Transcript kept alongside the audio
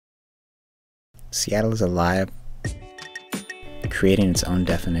Seattle is alive, creating its own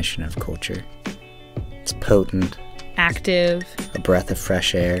definition of culture. It's potent, active, a breath of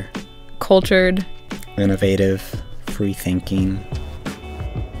fresh air, cultured, innovative, free-thinking.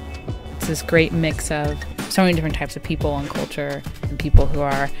 It's this great mix of so many different types of people and culture, and people who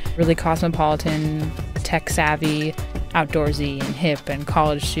are really cosmopolitan, tech-savvy, outdoorsy, and hip, and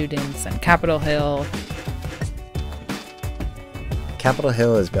college students, and Capitol Hill. Capitol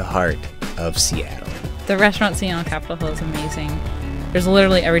Hill is the heart of Seattle. The restaurant scene on Capitol Hill is amazing. There's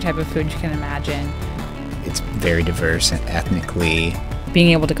literally every type of food you can imagine. It's very diverse and ethnically.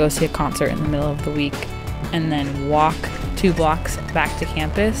 Being able to go see a concert in the middle of the week and then walk 2 blocks back to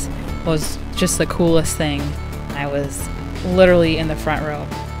campus was just the coolest thing. I was literally in the front row.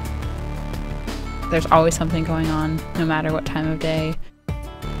 There's always something going on, no matter what time of day.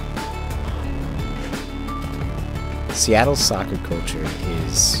 Seattle's soccer culture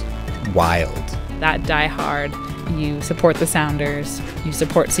is wild. That die hard. You support the Sounders, you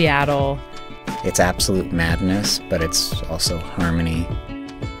support Seattle. It's absolute madness, but it's also harmony.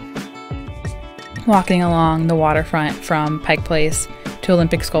 Walking along the waterfront from Pike Place to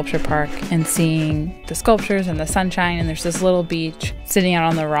Olympic Sculpture Park and seeing the sculptures and the sunshine, and there's this little beach, sitting out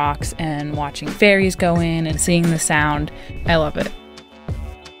on the rocks and watching ferries go in and seeing the sound. I love it.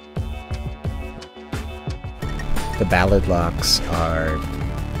 The Ballard Locks are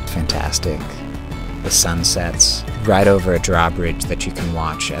fantastic. The sunsets right over a drawbridge that you can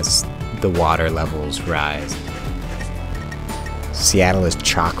watch as the water levels rise. Seattle is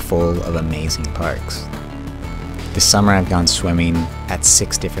chock full of amazing parks. This summer I've gone swimming at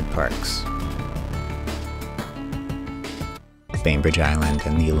 6 different parks. Bainbridge Island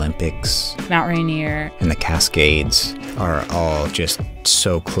and the Olympics, Mount Rainier, and the Cascades are all just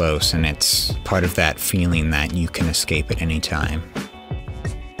so close, and it's part of that feeling that you can escape at any time.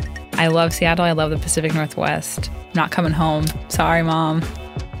 I love Seattle. I love the Pacific Northwest. I'm not coming home. Sorry, Mom.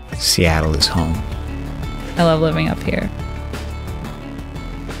 Seattle is home. I love living up here.